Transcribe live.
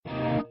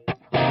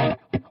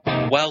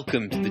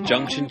Welcome to the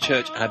Junction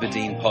Church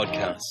Aberdeen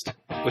podcast.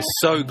 We're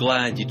so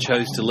glad you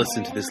chose to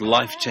listen to this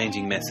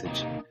life-changing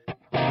message.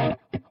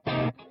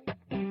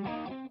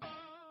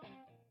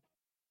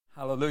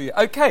 Hallelujah.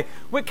 Okay,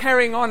 we're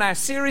carrying on our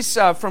series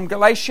from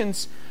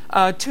Galatians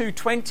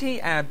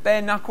 2:20, our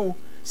Bare Knuckle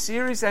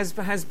series, as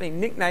has been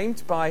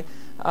nicknamed by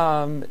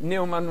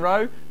Neil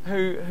Monroe,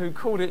 who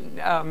called it,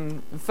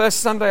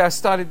 first Sunday I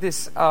started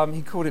this,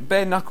 he called it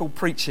Bare Knuckle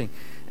Preaching.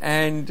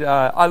 And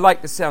I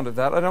like the sound of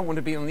that. I don't want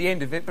to be on the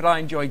end of it, but I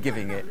enjoy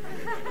giving it.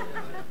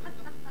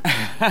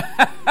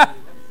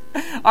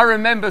 I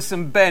remember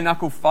some bare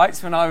knuckle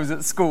fights when I was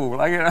at school.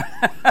 And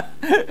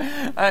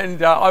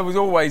I was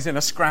always in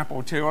a scrap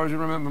or two. I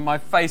remember my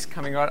face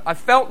coming out. I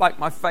felt like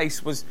my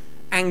face was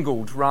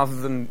angled rather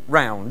than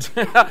round.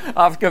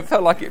 I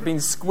felt like it had been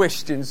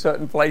squished in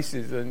certain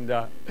places.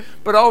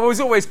 But I was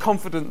always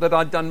confident that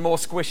I'd done more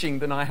squishing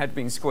than I had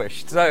been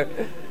squished. So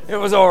it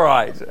was all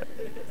right.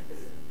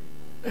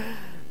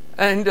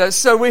 And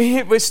so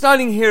we're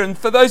starting here, and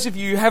for those of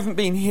you who haven't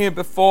been here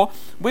before,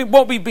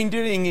 what we've been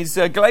doing is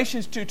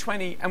Galatians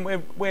 2:20, and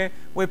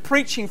we're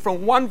preaching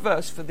from one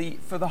verse for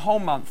the whole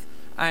month,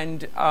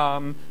 and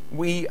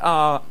we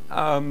are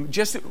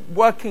just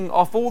working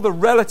off all the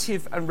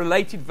relative and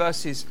related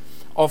verses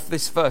of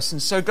this verse.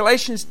 And so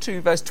Galatians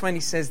 2 verse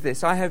 20 says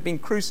this: "I have been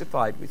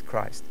crucified with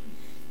Christ.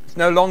 It's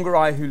no longer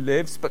I who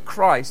lives, but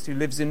Christ who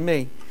lives in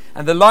me.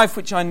 And the life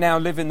which I now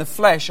live in the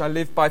flesh, I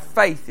live by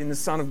faith in the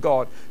Son of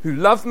God, who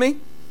loved me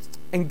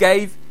and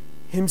gave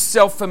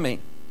himself for me."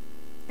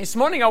 This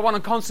morning I want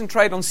to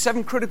concentrate on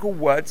 7 critical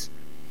words.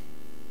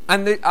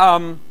 And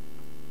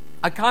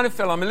I kind of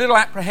feel I'm a little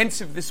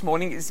apprehensive this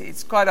morning.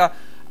 It's quite a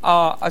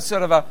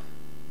sort of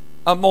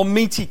a more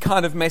meaty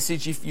kind of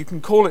message, if you can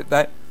call it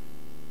that.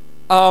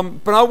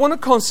 But I want to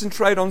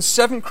concentrate on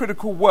 7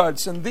 critical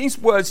words. And these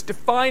words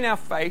define our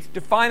faith,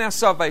 define our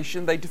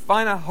salvation, they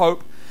define our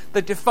hope,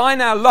 that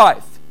define our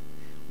life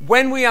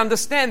when we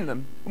understand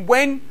them.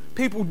 When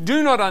people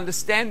do not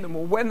understand them,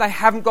 or when they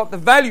haven't got the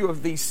value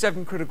of these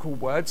 7 critical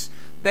words,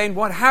 then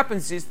what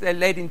happens is they're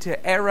led into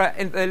error,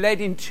 and they're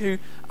led into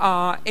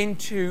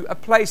a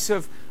place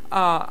of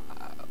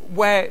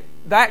where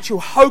the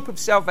actual hope of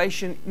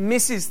salvation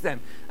misses them.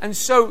 And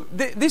so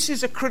this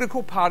is a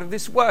critical part of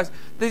this verse,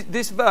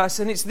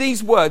 and it's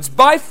these words: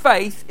 by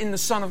faith in the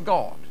Son of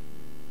God.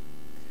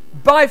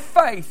 By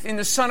faith in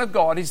the Son of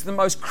God is the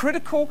most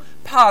critical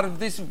part of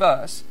this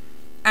verse.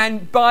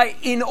 And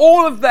in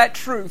all of that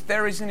truth,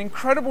 there is an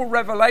incredible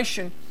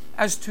revelation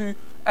as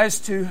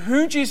to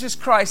who Jesus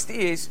Christ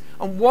is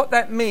and what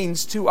that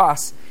means to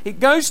us. It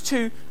goes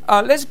to,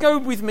 let's go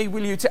with me,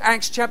 will you, to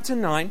Acts chapter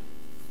 9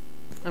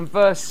 and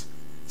verse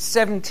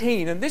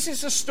 17. And this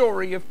is a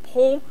story of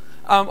Paul,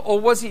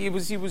 he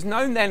was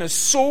known then as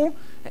Saul.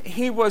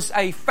 He was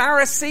a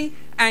Pharisee,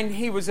 and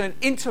he was an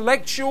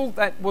intellectual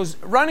that was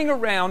running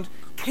around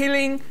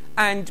killing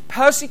and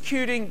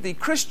persecuting the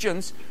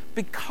Christians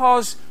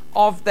because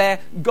of their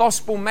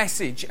gospel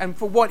message, and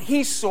for what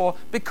he saw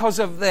because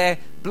of their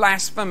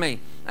blasphemy.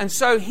 And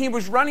so he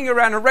was running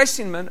around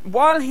arresting them.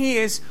 While he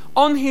is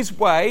on his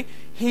way,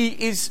 he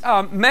is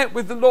met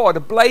with the Lord. A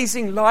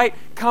blazing light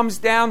comes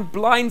down,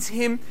 blinds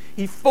him.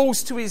 He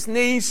falls to his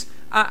knees,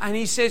 and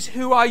he says,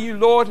 "Who are you,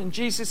 Lord?" And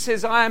Jesus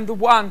says, "I am the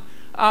one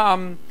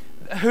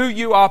who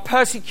you are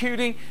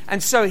persecuting."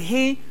 And so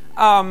he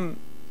realizes,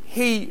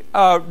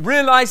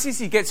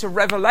 he gets a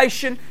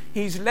revelation.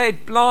 He's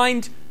led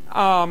blind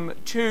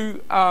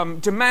to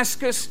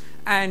Damascus,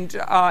 and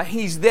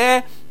he's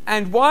there.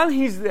 And while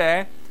he's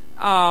there,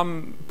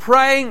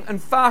 praying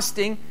and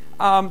fasting,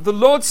 the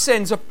Lord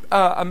sends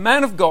a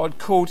man of God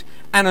called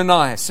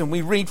Ananias. And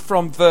we read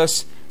from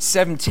verse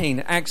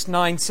 17, Acts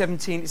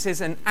 9:17. It says,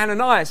 "And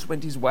Ananias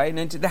went his way and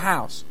entered the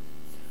house,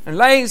 and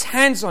laying his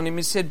hands on him,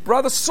 he said,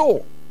 'Brother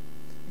Saul,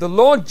 the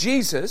Lord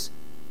Jesus,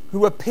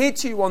 who appeared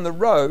to you on the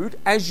road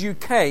as you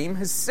came,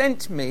 has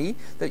sent me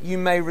that you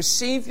may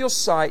receive your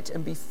sight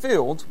and be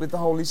filled with the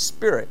Holy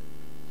Spirit.'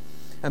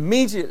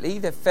 Immediately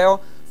there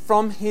fell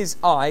from his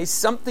eyes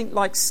something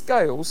like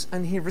scales,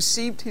 and he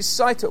received his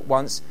sight at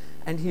once,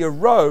 and he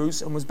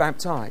arose and was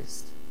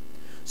baptized.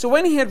 So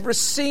when he had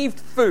received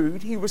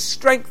food, he was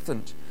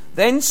strengthened.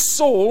 Then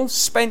Saul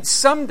spent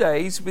some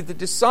days with the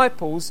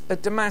disciples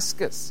at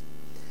Damascus.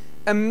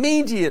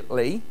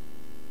 Immediately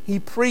he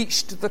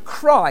preached the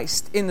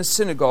Christ in the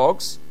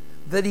synagogues,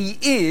 that he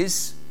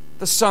is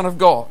the Son of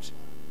God."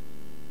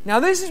 Now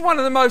this is one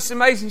of the most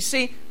amazing.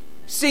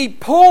 See,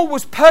 Paul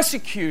was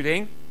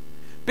persecuting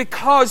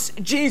because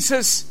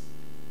Jesus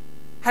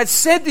had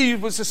said that he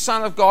was the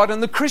Son of God,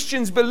 and the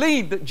Christians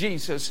believed that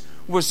Jesus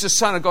was the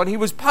Son of God. He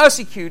was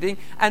persecuting,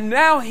 and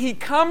now he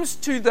comes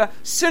to the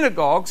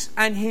synagogues,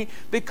 and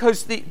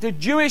because the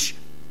Jewish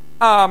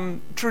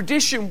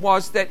tradition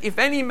was that if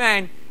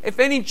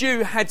any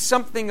Jew had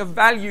something of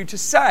value to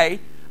say,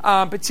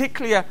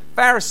 particularly a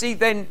Pharisee,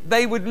 then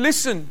they would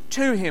listen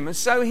to him. And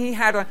so he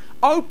had an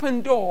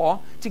open door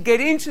to get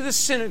into the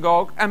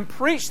synagogue and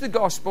preach the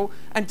gospel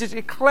and to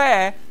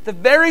declare the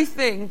very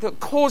thing that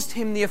caused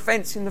him the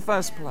offense in the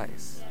first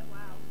place.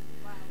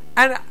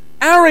 And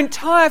our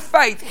entire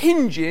faith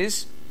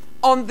hinges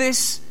on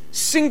this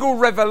single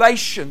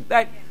revelation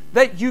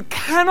that you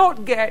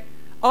cannot get,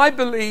 I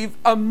believe,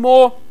 a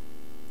more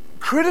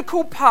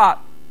critical part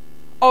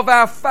of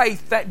our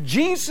faith, that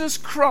Jesus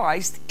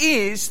Christ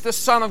is the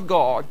Son of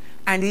God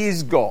and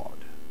is God.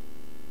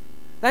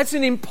 That's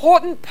an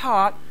important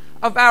part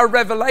of our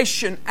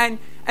revelation, and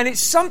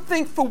it's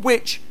something for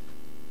which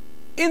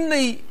in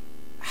the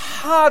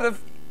heart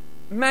of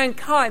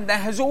mankind there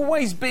has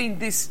always been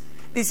this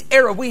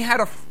error. We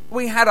had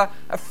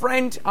a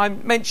friend, I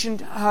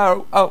mentioned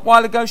her a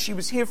while ago. She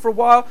was here for a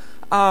while,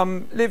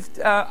 lived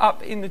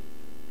up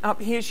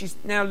here. She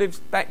now lives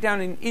back down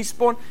in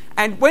Eastbourne.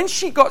 And when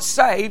she got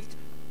saved,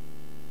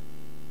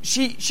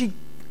 she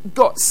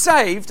got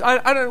saved. I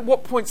don't know at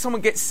what point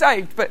someone gets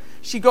saved, but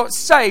she got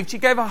saved. She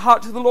gave her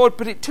heart to the Lord,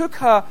 but it took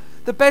her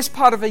the best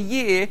part of a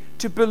year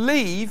to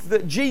believe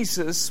that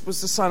Jesus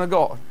was the Son of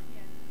God.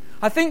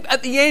 I think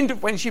at the end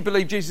of when she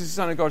believed Jesus was the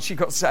Son of God, she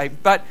got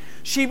saved. But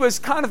she was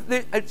kind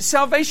of...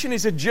 salvation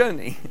is a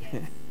journey.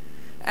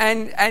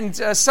 And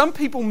some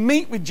people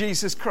meet with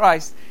Jesus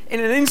Christ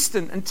in an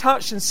instant and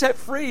touched and set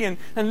free and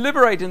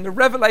liberated. And the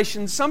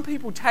revelation, some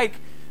people take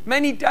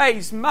many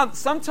days, months,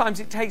 sometimes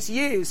it takes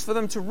years for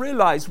them to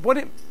realize what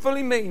it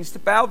fully means to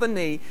bow the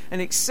knee and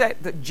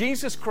accept that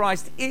Jesus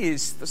Christ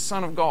is the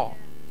Son of God.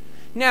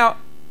 Now,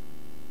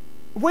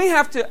 we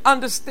have to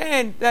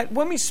understand that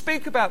when we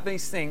speak about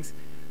these things,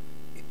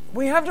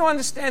 we have to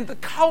understand the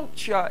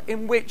culture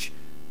in which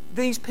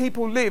these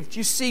people lived.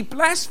 You see,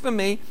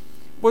 blasphemy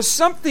was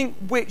something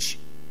which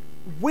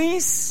we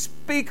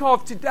speak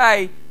of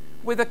today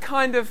with a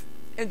kind of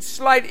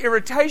slight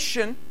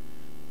irritation,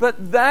 but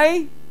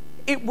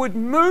it would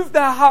move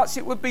their hearts.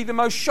 It would be the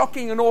most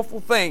shocking and awful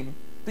thing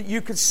that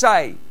you could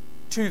say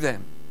to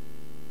them.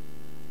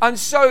 And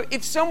so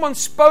if someone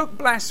spoke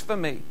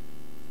blasphemy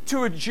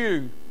to a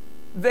Jew,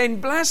 then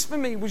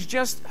blasphemy was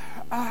just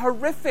a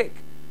horrific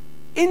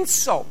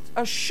insult,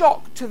 a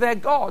shock to their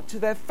God, to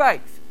their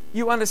faith.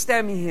 You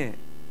understand me here?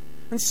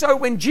 And so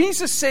when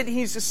Jesus said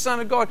he's the Son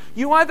of God,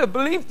 you either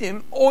believed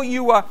him or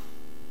you were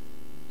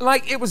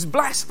like, it was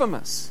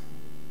blasphemous.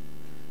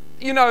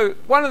 You know,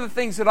 one of the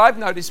things that I've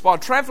noticed while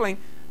traveling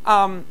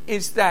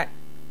is that,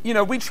 you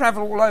know, we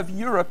travel all over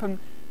Europe, and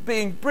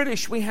being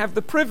British, we have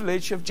the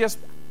privilege of just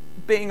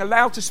being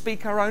allowed to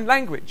speak our own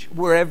language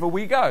wherever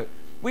we go.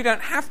 We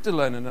don't have to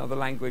learn another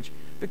language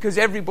because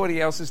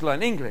everybody else has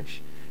learned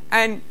English.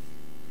 And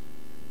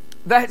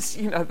that's,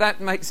 you know, that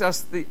makes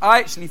us I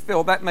actually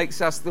feel that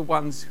makes us the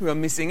ones who are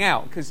missing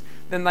out, because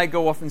then they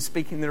go off and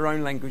speak in their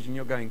own language and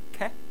you're going,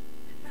 "Ke?"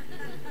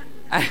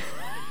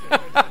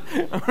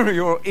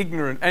 You're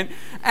ignorant.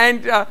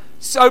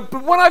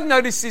 But what I've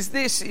noticed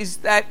is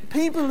that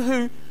people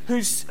who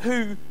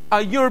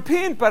are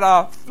European but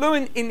are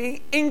fluent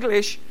in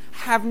English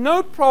have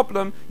no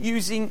problem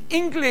using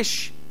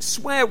English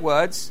swear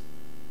words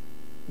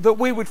that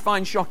we would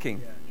find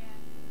shocking.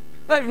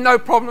 They have no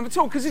problem at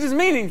all, because it doesn't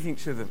mean anything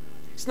to them.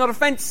 It's not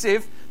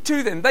offensive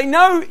to them. They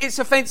know it's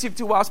offensive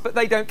to us, but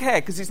they don't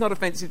care because it's not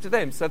offensive to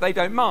them, so they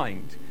don't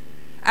mind.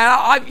 And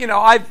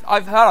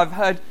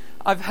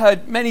I've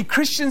heard many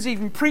Christians,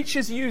 even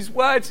preachers, use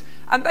words,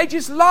 and they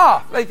just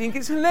laugh. They think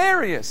it's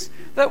hilarious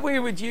that we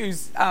would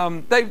use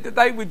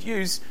they would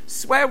use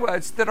swear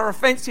words that are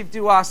offensive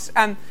to us,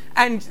 and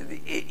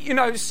you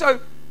know. So,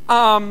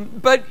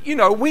 but you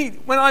know, when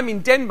I'm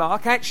in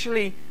Denmark,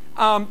 actually,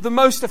 the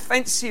most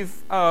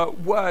offensive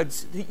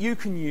words that you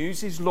can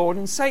use is Lord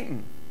and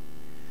Satan.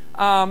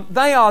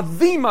 They are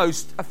the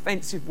most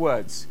offensive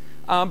words.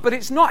 But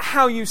it's not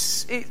how you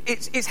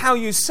it's how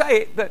you say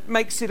it that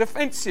makes it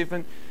offensive,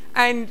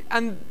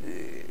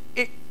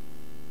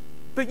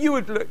 but you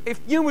would look, if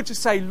you were to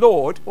say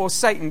Lord or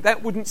Satan,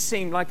 that wouldn't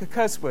seem like a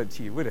curse word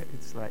to you, would it?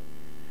 It's like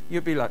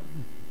you'd be like,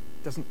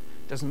 doesn't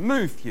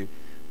move you,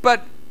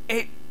 but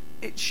it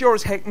sure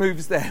as heck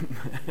moves them.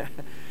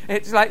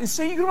 It's like, and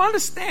so you can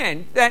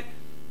understand that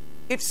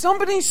if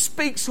somebody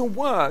speaks a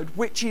word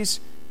which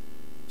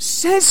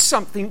says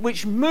something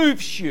which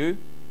moves you,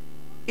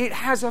 it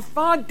has a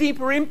far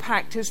deeper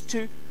impact as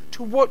to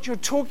what you're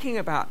talking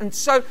about. And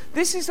so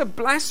this is a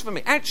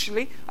blasphemy.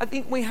 Actually, I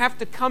think we have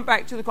to come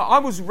back to I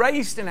was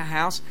raised in a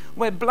house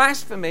where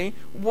blasphemy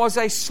was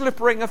a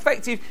slippery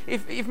effect.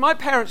 If my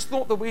parents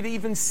thought that we'd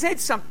even said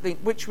something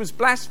which was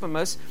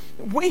blasphemous,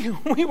 we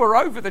were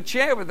over the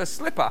chair with a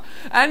slipper.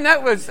 And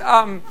that was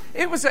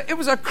it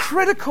was a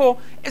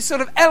critical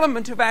sort of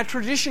element of our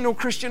traditional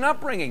Christian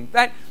upbringing,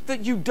 that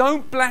you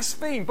don't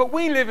blaspheme. But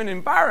we live in an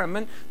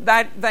environment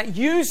that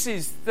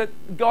uses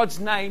God's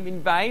name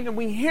in vain, and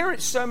we hear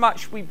it so much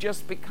we've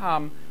just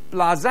become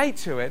blasé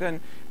to it,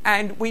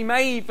 and we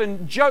may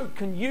even joke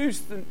and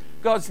use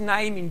God's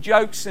name in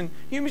jokes and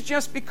humors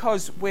just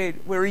because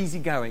we're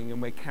easygoing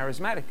and we're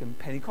charismatic and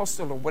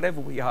Pentecostal or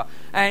whatever we are,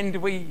 and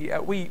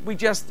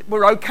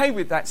we're okay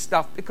with that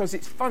stuff because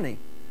it's funny.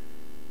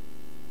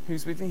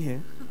 Who's with me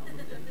here?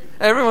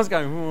 Everyone's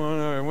going, "Oh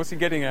no, what's he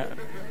getting at?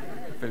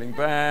 Feeling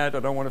bad? I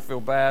don't want to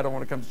feel bad. I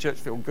want to come to church,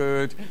 feel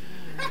good."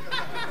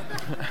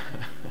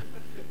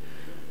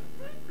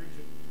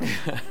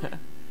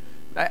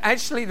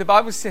 Actually, the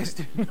Bible says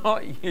do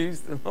not use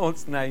the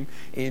Lord's name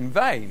in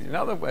vain. In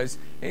other words,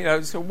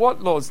 so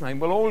what Lord's name?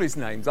 Well, all his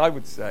names, I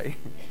would say.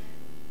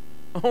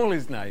 All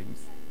his names.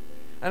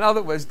 In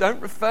other words, don't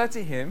refer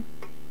to him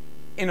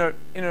in a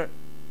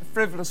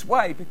frivolous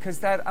way, because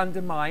that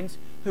undermines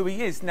who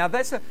he is. Now,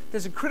 there's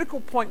a critical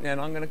point there,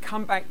 and I'm going to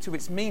come back to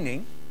its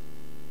meaning,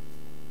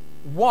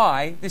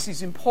 why this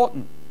is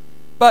important.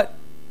 But,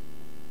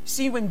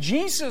 see, when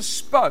Jesus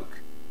spoke,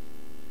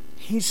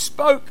 he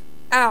spoke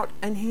out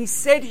and he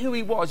said who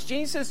he was.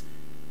 Jesus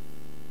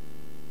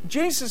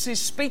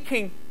is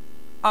speaking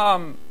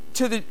to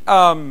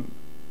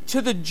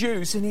the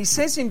Jews, and he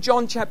says in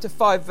John chapter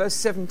 5 verse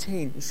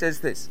 17, he says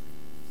this: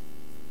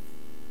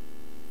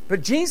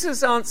 "But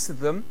Jesus answered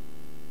them,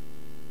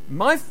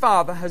 my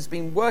Father has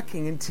been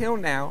working until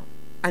now,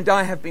 and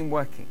I have been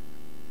working.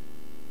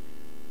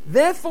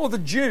 Therefore the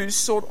Jews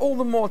sought all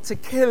the more to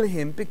kill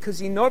him, because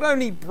he not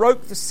only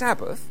broke the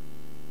Sabbath,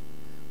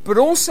 but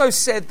also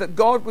said that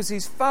God was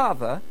his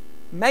Father,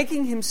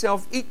 making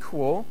himself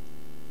equal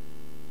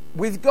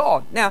with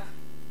God." Now,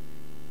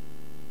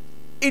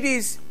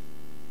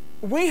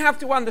 we have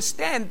to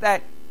understand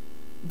that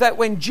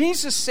when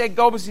Jesus said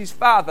God was his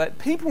Father,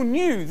 people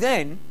knew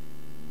then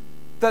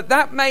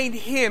that made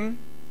him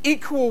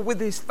equal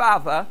with his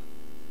Father,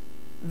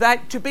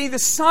 that to be the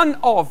Son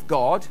of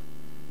God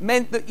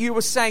meant that you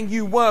were saying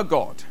you were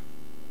God.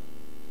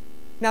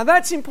 Now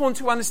that's important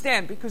to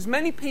understand, because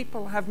many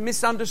people have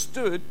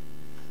misunderstood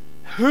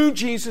who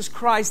Jesus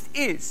Christ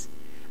is.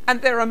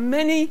 And there are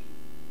many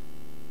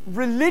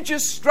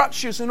religious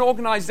structures and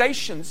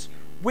organizations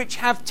which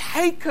have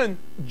taken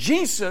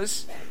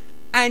Jesus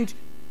and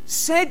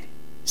said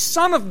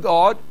Son of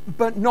God,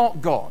 but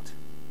not God.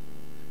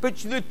 But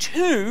the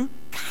two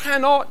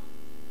cannot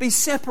be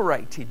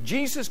separated.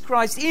 Jesus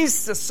Christ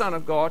is the Son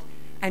of God,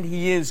 and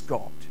he is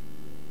God.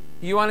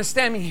 You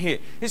understand me here?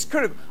 It's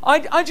critical.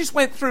 I just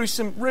went through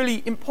some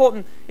really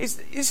important...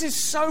 This is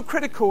so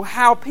critical,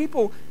 how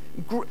people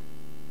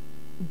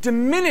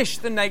diminish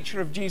the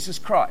nature of Jesus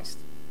Christ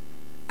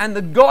and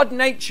the God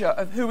nature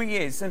of who he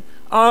is. And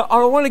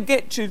I want to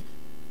get to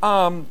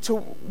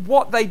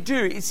what they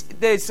do.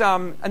 There's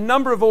a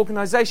number of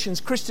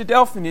organizations.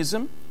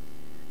 Christadelphianism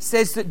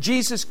says that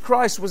Jesus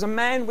Christ was a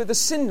man with a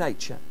sin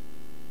nature.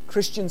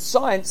 Christian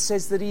Science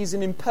says that he is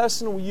an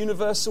impersonal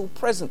universal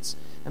presence,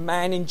 a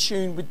man in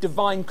tune with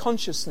divine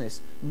consciousness,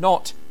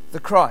 not the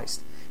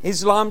Christ.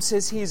 Islam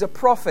says he is a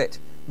prophet,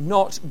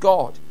 not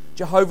God.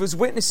 Jehovah's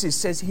Witnesses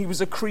says he was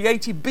a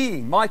created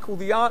being, Michael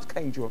the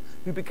archangel,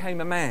 who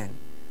became a man.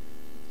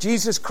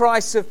 Jesus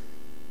Christ of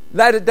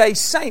Latter-day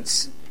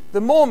Saints, the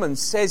Mormons,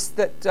 says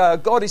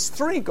that God is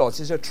three gods.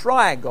 He's a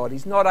triad God.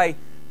 He's not a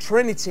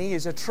trinity,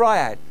 he's a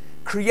triad.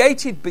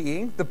 Created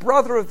being, the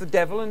brother of the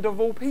devil and of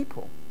all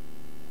people.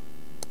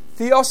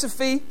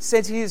 Theosophy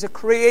says he is a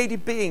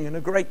created being and a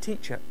great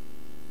teacher.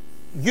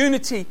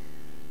 Unity,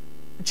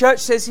 the church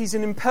says he's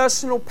an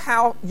impersonal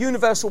power,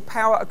 universal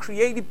power, a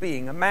created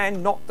being, a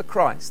man, not the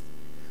Christ.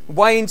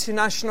 Way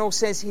International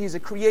says he is a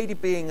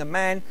created being, a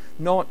man,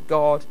 not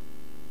God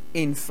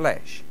in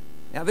flesh.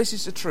 Now this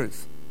is the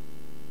truth.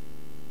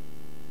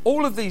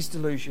 All of these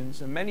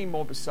delusions, and many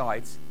more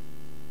besides,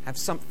 have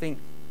something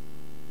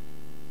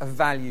of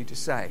value to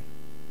say.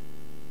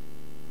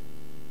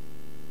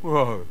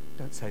 Whoa,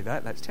 don't say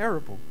that, that's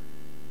terrible.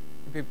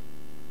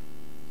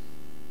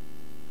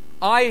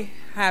 I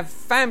have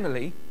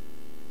family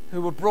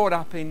who were brought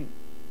up in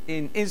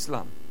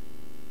Islam.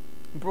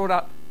 Brought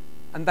up,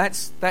 and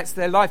that's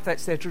their life,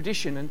 that's their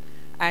tradition.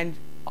 And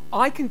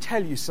I can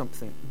tell you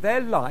something.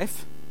 Their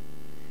life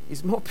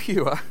is more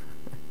pure.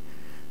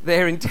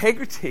 Their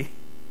integrity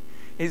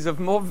is of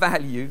more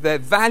value. Their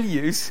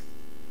values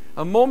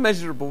are more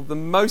measurable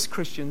than most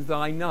Christians that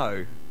I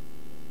know.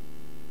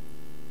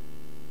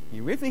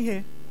 You with me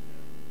here?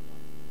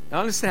 I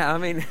understand. I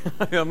mean,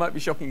 I might be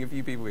shocking a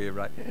few people here,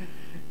 right?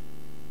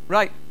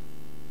 Right.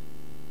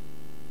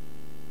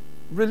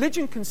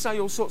 Religion can say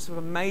all sorts of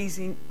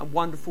amazing and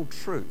wonderful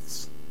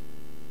truths.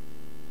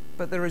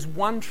 But there is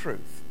one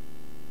truth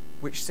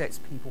which sets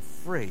people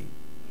free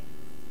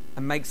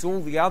and makes all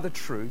the other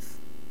truth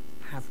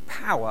have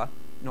power,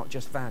 not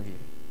just value.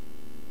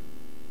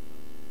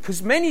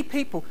 Because many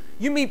people,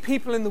 you meet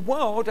people in the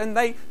world and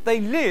they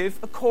live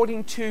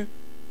according to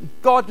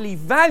godly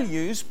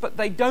values, but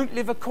they don't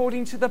live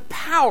according to the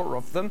power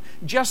of them,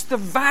 just the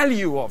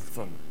value of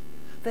them.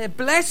 They're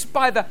blessed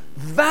by the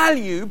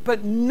value,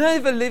 but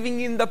never living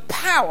in the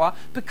power,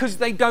 because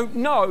they don't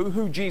know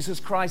who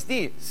Jesus Christ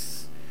is.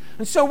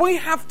 And so we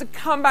have to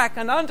come back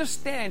and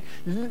understand,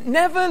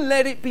 never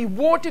let it be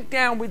watered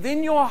down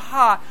within your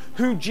heart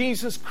who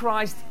Jesus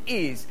Christ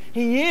is.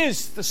 He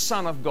is the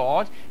Son of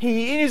God.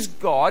 He is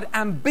God.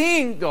 And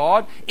being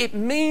God, it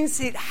means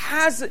He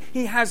has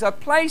a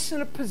place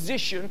and a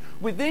position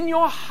within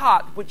your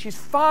heart which is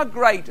far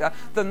greater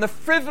than the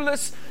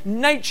frivolous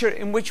nature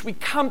in which we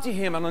come to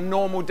Him on a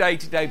normal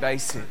day-to-day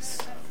basis.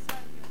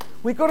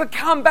 We've got to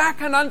come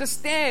back and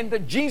understand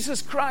that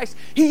Jesus Christ,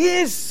 He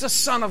is the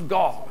Son of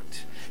God.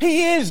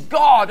 He is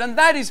God, and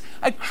that is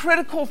a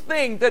critical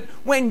thing. That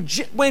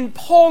when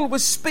Paul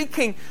was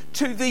speaking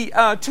to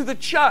the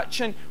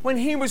church, and when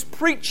he was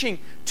preaching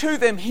to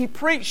them, he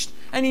preached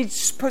and he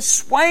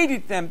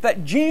persuaded them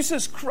that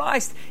Jesus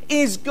Christ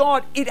is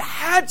God. It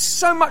had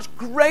so much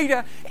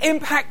greater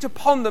impact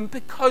upon them,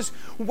 because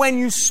when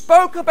you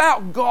spoke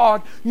about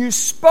God, you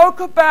spoke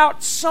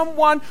about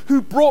someone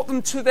who brought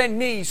them to their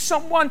knees,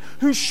 someone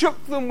who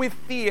shook them with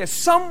fear,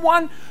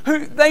 someone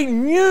who they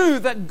knew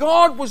that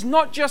God was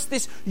not just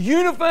this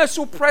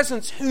universal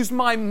presence who's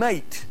my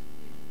mate.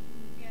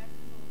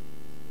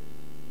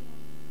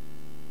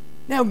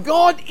 Now,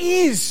 God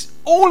is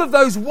all of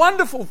those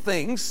wonderful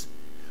things,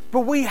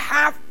 but we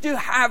have to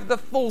have the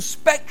full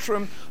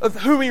spectrum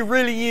of who He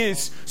really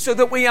is, so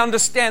that we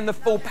understand the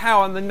full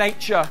power and the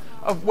nature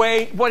of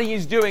what He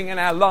is doing in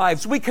our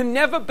lives. We can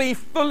never be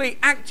fully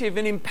active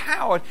and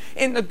empowered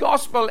in the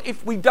gospel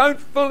if we don't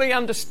fully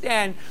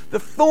understand the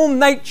full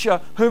nature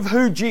of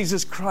who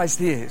Jesus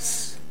Christ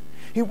is.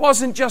 He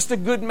wasn't just a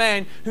good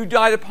man who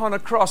died upon a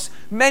cross.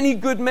 Many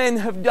good men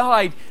have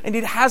died, and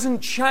it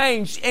hasn't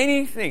changed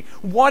anything.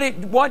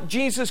 What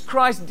Jesus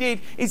Christ did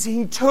is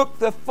He took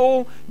the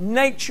full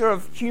nature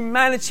of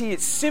humanity,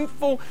 its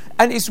sinful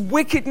and its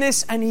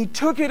wickedness, and He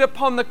took it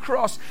upon the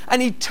cross,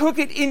 and He took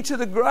it into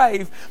the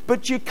grave.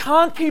 But you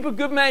can't keep a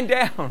good man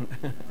down.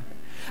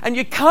 And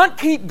you can't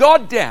keep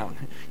God down.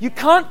 You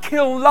can't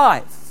kill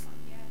life.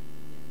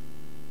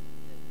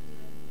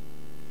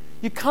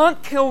 You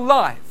can't kill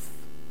life.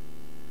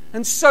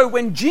 And so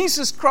when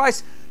Jesus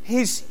Christ,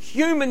 His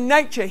human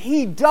nature,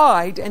 He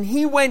died and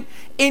He went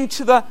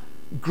into the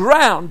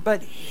ground,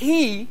 but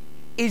He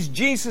is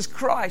Jesus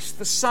Christ,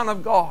 the Son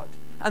of God.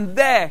 And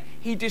there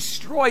He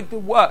destroyed the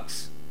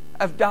works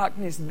of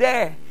darkness.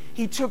 There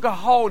He took a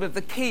hold of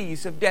the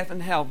keys of death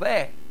and hell.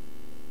 There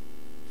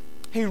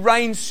He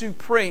reigns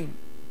supreme.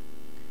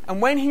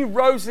 And when He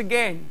rose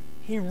again,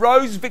 He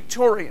rose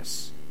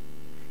victorious.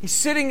 He's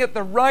sitting at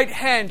the right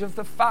hand of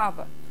the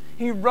Father.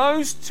 He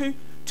rose to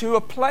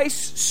a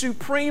place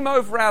supreme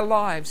over our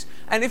lives.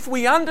 And if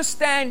we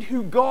understand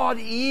who God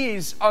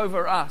is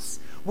over us,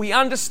 we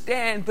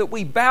understand that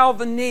we bow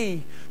the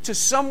knee to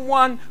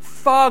someone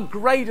far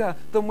greater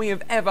than we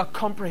have ever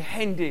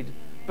comprehended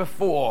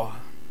before.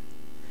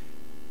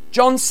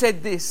 John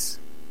said this,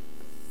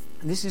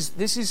 and this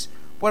is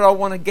what I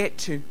want to get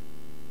to.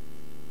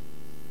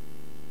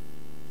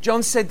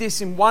 John said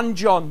this in 1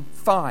 John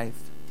 5.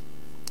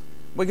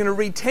 We're going to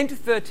read 10 to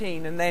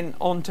 13 and then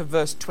on to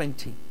verse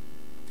 20.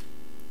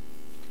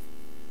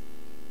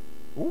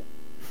 Ooh.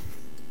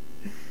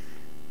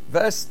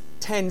 Verse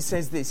 10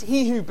 says this: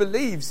 He who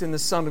believes in the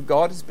Son of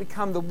God has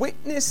become the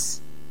witness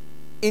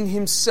in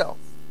himself.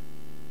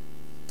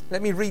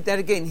 Let me read that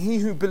again. He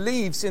who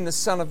believes in the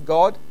Son of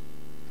God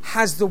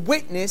has the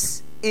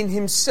witness in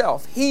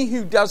himself. He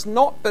who does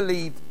not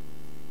believe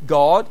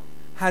God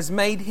has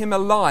made him a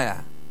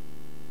liar.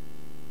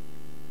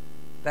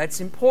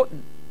 That's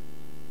important.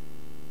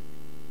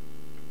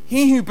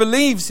 He who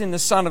believes in the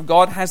Son of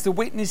God has the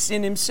witness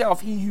in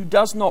himself. He who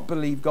does not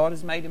believe God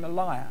has made him a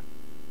liar.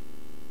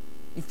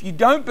 If you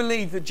don't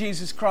believe that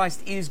Jesus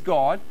Christ is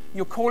God,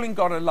 you're calling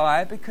God a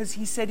liar because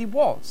He said He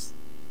was.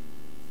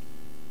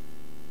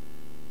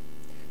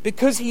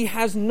 Because he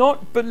has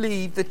not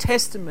believed the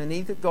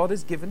testimony that God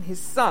has given His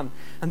Son.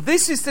 And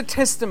this is the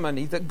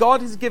testimony, that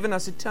God has given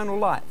us eternal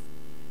life.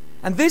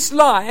 And this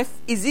life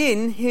is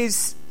in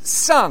His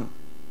Son.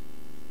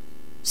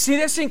 See,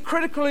 that's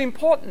critically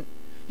important.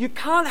 You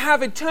can't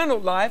have eternal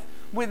life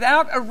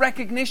without a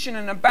recognition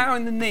and a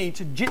bowing the knee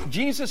to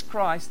Jesus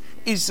Christ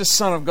is the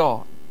Son of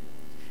God.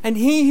 And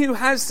he who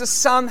has the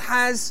Son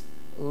has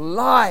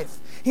life.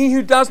 He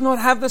who does not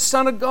have the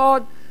Son of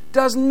God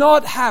does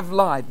not have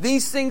life.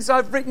 These things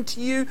I've written to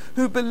you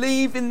who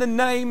believe in the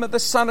name of the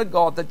Son of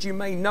God, that you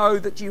may know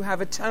that you have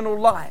eternal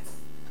life,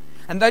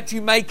 and that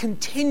you may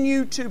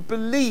continue to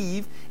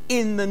believe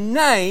in the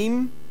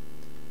name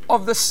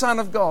of the Son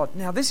of God.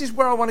 Now, this is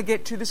where I want to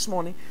get to this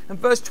morning. In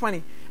verse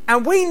 20,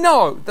 and we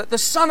know that the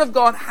Son of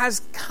God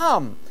has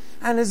come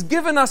and has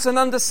given us an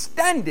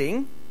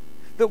understanding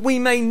that we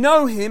may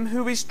know Him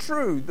who is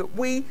true, that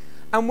we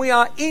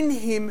are in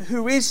Him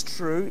who is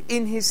true,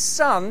 in His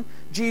Son,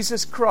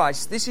 Jesus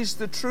Christ. This is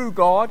the true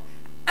God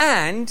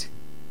and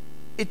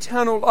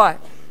eternal life.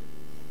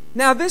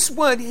 Now, this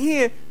word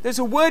here, there's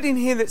a word in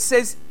here that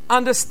says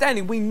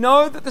understanding. We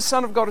know that the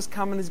Son of God has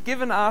come and has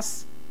given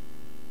us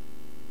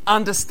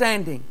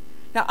understanding.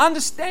 Now,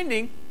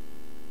 understanding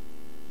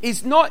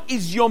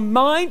is your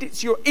mind,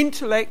 it's your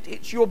intellect,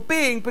 it's your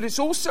being, but it's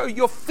also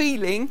your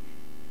feeling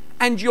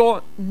and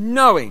your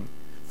knowing.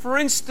 For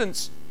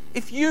instance,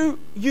 if you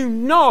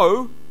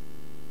know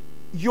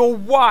your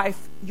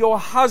wife, your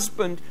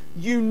husband,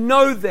 you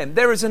know them.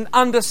 There is an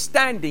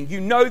understanding. You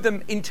know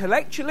them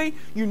intellectually,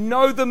 you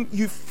know them,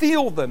 you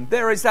feel them.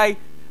 There is a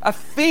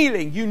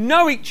feeling. You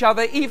know each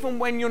other even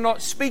when you're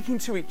not speaking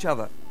to each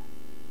other.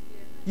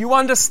 You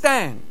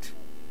understand.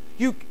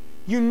 You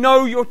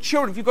know your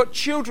children. If you've got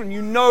children,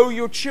 you know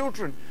your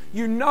children.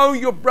 You know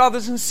your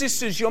brothers and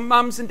sisters, your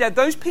mums and dads.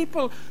 Those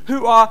people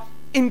who are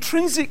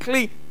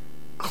intrinsically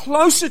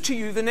closer to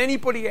you than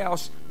anybody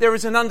else, there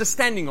is an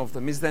understanding of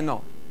them, is there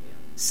not?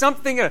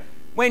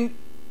 When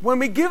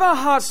we give our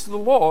hearts to the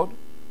Lord,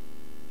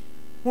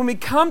 when we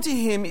come to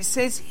Him, it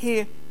says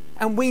here,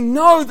 and we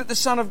know that the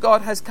Son of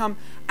God has come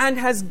and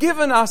has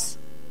given us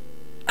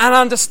an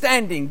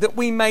understanding that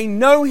we may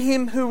know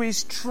Him who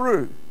is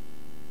true.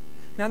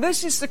 Now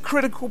this is the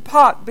critical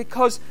part,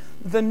 because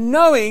the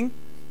knowing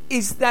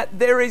is that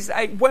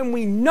when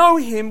we know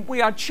Him,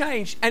 we are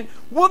changed. And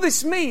what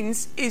this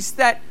means is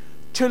that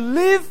to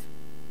live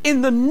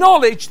in the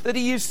knowledge that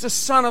He is the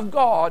Son of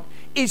God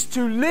is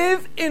to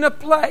live in a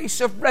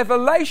place of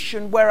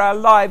revelation where our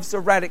lives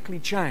are radically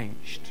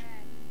changed.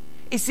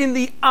 It's in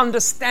the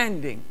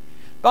understanding.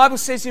 The Bible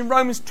says in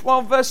Romans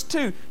 12 verse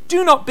 2,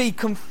 do not be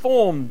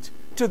conformed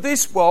to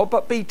this world,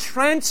 but be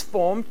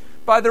transformed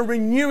by the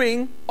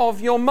renewing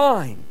of your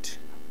mind.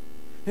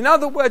 In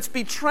other words,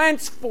 be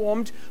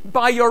transformed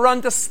by your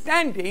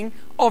understanding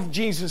of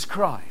Jesus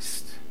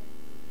Christ.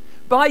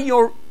 By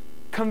your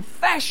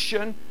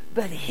confession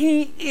that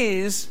He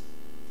is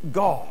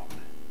God.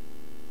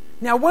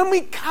 Now, when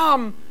we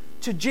come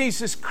to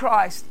Jesus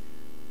Christ,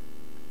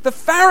 the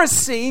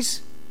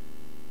Pharisees,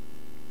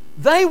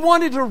 they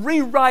wanted to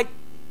rewrite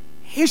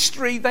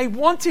history. They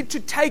wanted to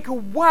take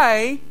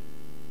away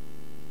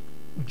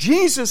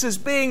Jesus as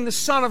being the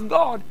Son of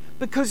God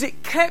because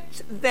it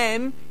kept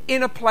them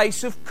in a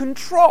place of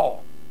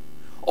control.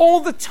 All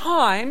the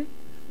time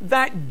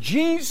that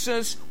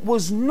Jesus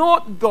was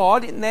not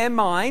God in their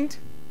mind,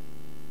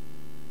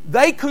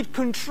 they could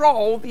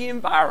control the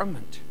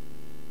environment.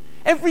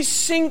 Every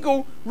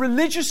single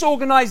religious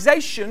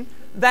organization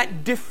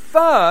that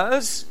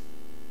defers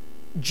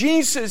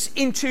Jesus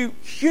into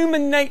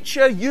human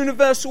nature,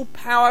 universal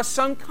power,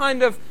 some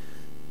kind of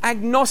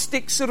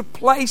agnostic sort of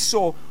place,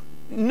 or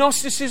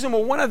Gnosticism,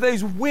 or one of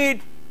those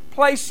weird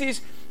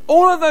places,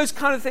 all of those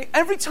kind of things,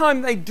 every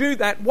time they do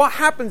that, what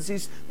happens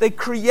is they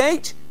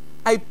create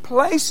a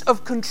place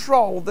of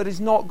control that is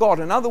not God.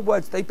 In other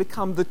words, they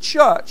become the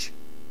church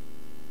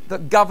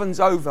that governs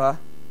over,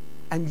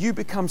 and you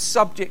become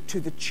subject to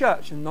the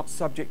church and not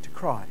subject to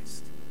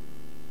Christ.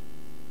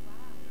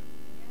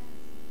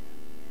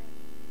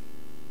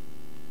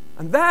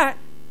 And that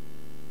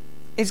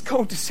is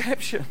called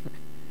deception.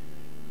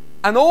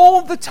 And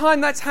all the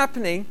time that's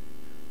happening,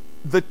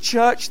 the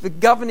church, the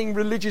governing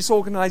religious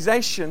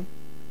organization,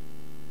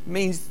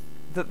 means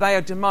that they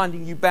are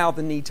demanding you bow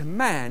the knee to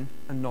man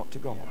and not to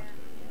God.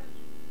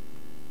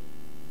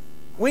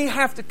 We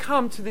have to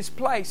come to this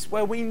place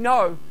where we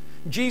know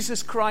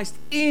Jesus Christ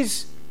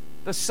is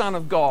the Son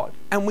of God,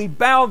 and we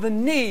bow the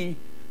knee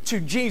to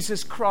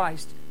Jesus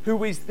Christ,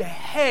 who is the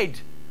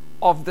head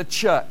of the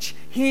church.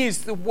 He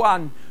is the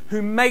one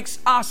who makes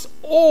us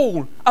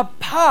all a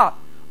part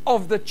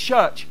of the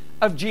church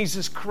of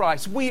Jesus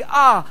Christ. We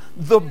are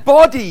the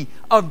body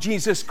of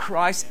Jesus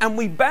Christ, and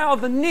we bow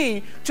the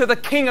knee to the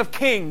King of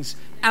Kings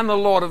and the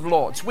Lord of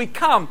Lords. We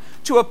come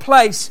to a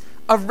place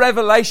of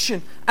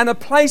revelation and a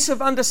place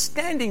of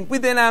understanding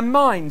within our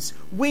minds.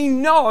 We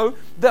know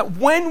that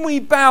when we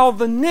bow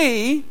the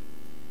knee,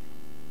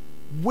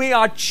 we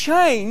are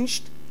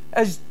changed.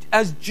 As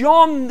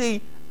John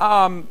the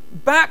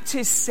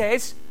Baptist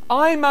says,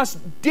 I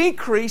must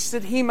decrease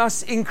that He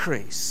must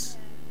increase.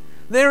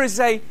 There is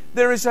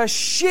a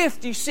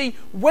shift. You see,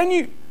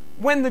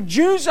 when the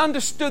Jews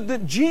understood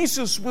that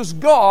Jesus was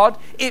God,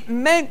 it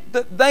meant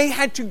that they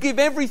had to give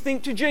everything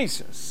to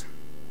Jesus,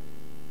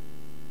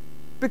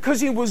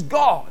 because He was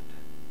God.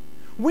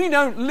 We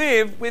don't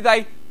live with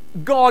a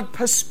God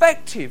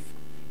perspective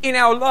in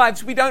our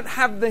lives. We don't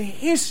have the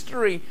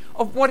history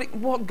of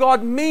what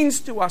God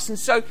means to us. And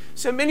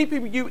so many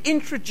people, you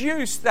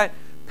introduce that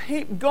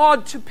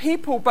God to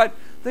people, but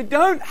they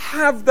don't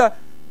have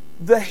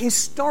the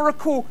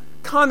historical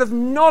kind of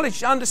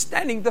knowledge,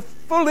 understanding the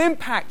full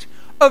impact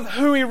of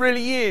who He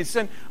really is,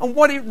 and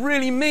what it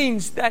really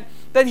means that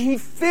He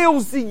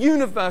fills the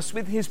universe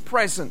with His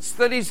presence,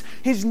 that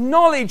His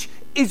knowledge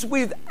is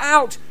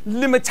without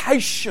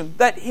limitation,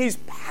 that His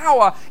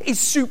power is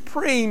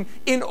supreme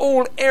in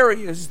all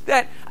areas,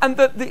 and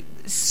that the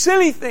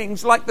silly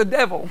things like the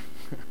devil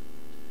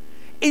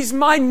is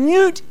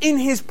minute in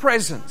His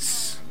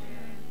presence.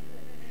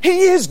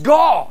 He is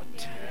God.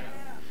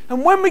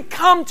 And when we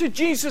come to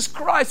Jesus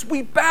Christ,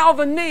 we bow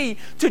the knee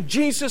to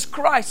Jesus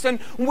Christ. And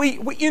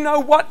we you know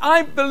what?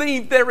 I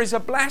believe there is a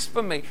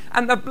blasphemy.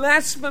 And the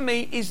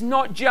blasphemy is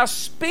not just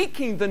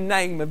speaking the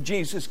name of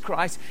Jesus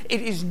Christ.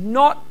 It is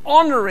not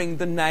honoring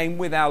the name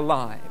with our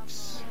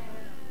lives.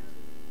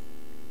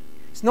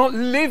 It's not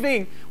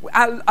living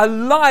a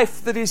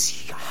life that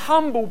is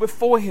humble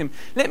before Him.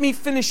 Let me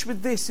finish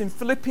with this in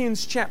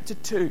Philippians chapter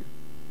 2.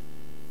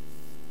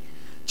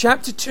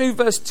 Chapter 2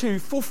 verse 2.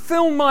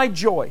 Fulfill my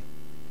joy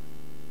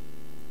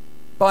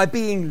by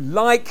being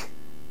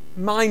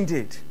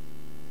like-minded,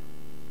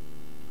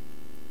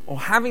 or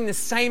having the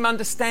same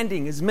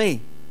understanding as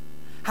me,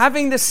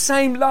 having the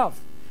same love,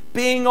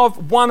 being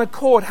of one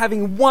accord,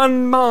 having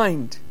one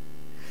mind.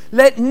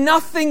 Let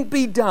nothing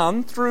be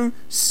done through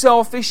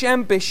selfish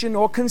ambition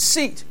or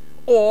conceit,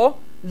 or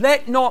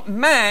let not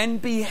man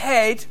be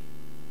head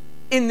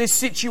in this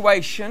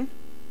situation,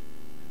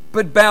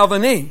 but bow the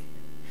knee.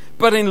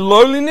 But in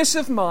lowliness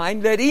of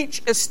mind, let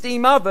each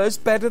esteem others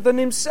better than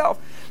himself.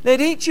 Let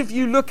each of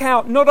you look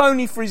out not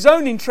only for his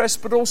own interests,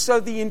 but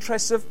also the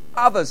interests of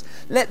others.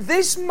 Let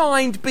this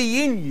mind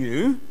be in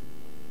you,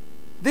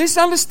 this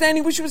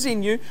understanding which was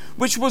in you,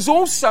 which was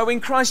also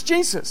in Christ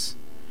Jesus,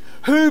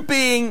 who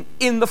being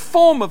in the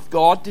form of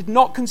God, did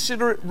not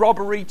consider it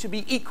robbery to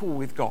be equal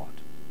with God.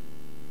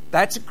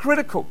 That's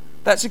critical.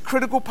 That's a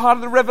critical part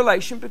of the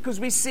revelation, because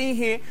we see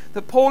here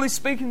that Paul is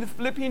speaking to the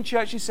Philippian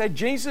church. He said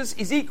Jesus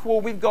is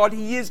equal with God.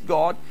 He is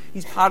God.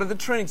 He's part of the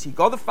Trinity.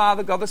 God the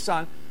Father, God the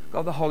Son,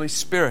 God the Holy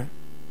Spirit.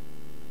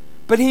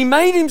 But he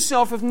made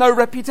himself of no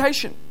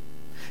reputation,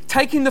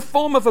 taking the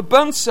form of a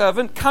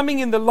bondservant, coming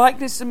in the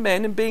likeness of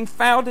men, and being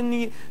found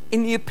in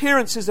the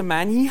appearance as a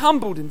man, he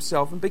humbled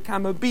himself and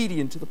became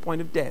obedient to the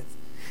point of death,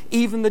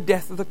 even the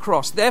death of the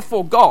cross.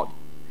 Therefore God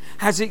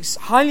has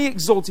highly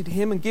exalted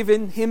him and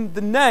given him the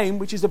name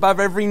which is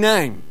above every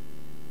name,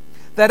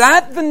 that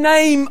at the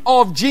name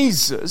of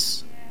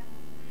Jesus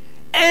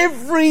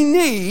every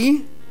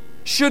knee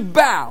should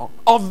bow,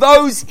 of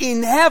those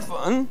in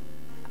heaven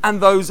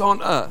and those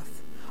on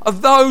earth,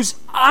 of those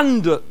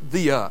under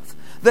the earth,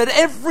 that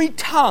every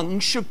tongue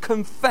should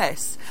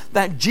confess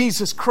that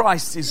Jesus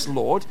Christ is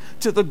Lord,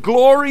 to the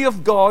glory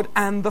of God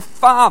and the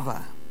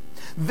Father.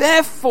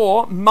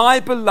 Therefore, my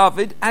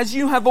beloved, as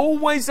you have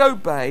always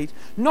obeyed,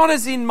 not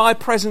as in my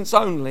presence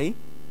only,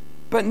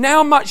 but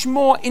now much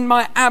more in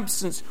my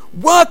absence,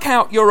 work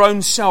out your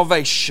own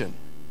salvation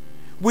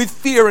with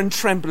fear and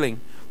trembling.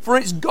 For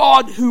it's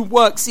God who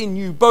works in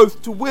you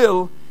both to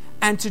will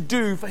and to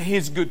do for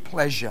his good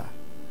pleasure.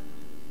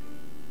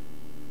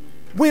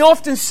 We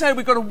often say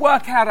we've got to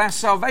work out our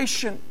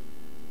salvation.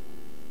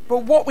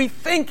 But what we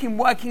think in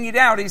working it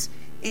out is,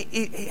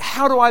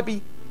 how do I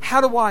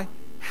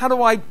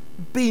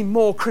be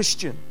more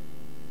Christian?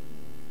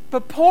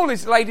 But Paul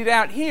has laid it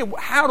out here,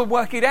 how to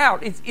work it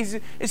out. It's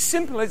as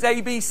simple as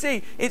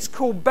ABC. It's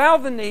called bow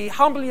the knee,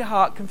 humble your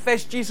heart,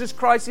 confess Jesus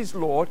Christ is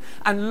Lord,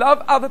 and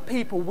love other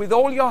people with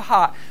all your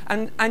heart.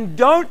 And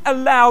don't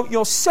allow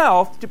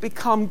yourself to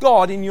become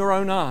God in your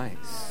own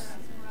eyes.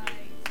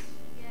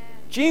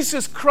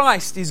 Jesus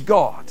Christ is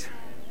God.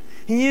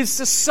 He is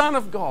the Son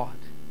of God.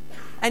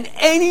 And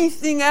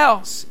anything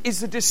else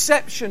is a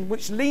deception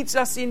which leads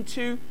us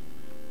into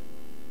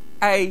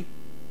a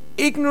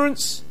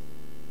ignorance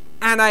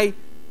and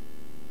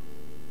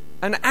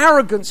an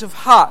arrogance of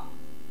heart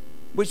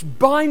which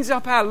binds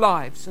up our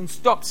lives and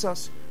stops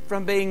us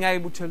from being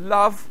able to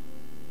love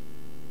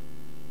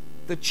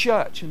the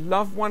church and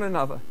love one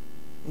another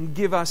and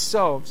give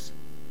ourselves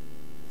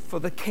for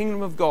the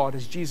kingdom of God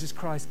as Jesus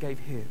Christ gave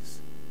his.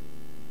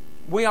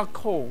 We are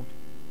called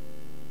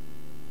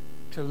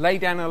to lay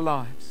down our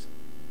lives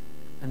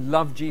and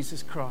love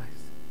Jesus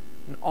Christ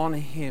and honor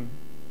him.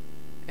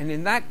 And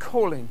in that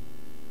calling,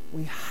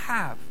 we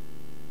have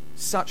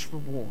such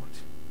reward.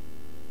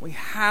 We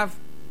have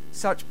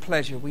such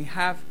pleasure. We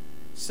have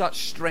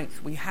such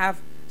strength. We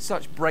have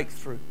such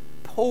breakthrough.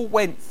 Paul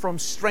went from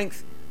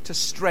strength to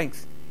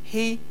strength.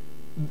 He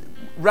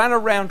ran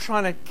around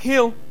trying to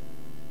kill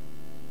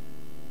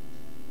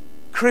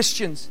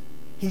Christians.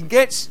 He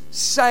gets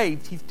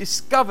saved. He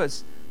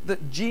discovers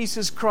that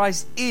Jesus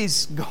Christ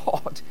is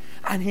God.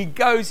 And he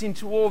goes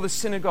into all the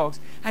synagogues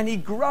and he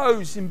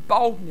grows in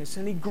boldness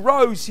and he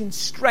grows in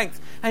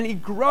strength and he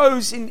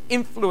grows in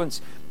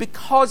influence,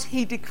 because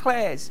he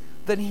declares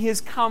that he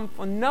has come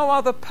for no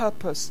other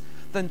purpose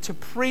than to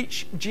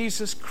preach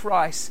Jesus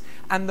Christ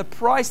and the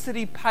price that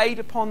he paid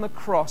upon the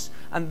cross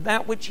and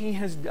that which he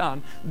has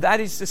done. That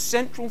is the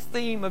central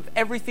theme of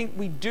everything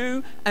we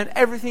do and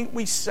everything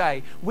we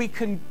say. We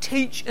can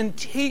teach and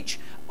teach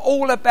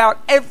all about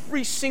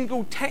every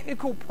single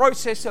technical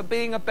process of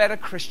being a better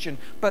Christian,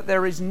 but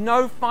there is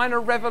no finer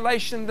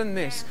revelation than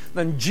this,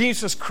 than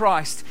Jesus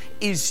Christ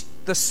is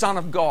the Son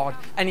of God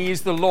and he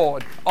is the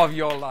Lord of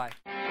your life.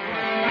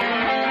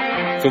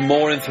 For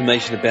more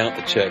information about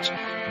the church,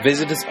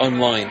 visit us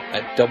online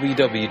at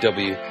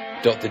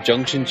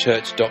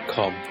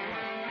www.thejunctionchurch.com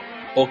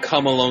or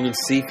come along and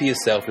see for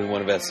yourself in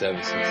one of our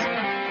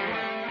services.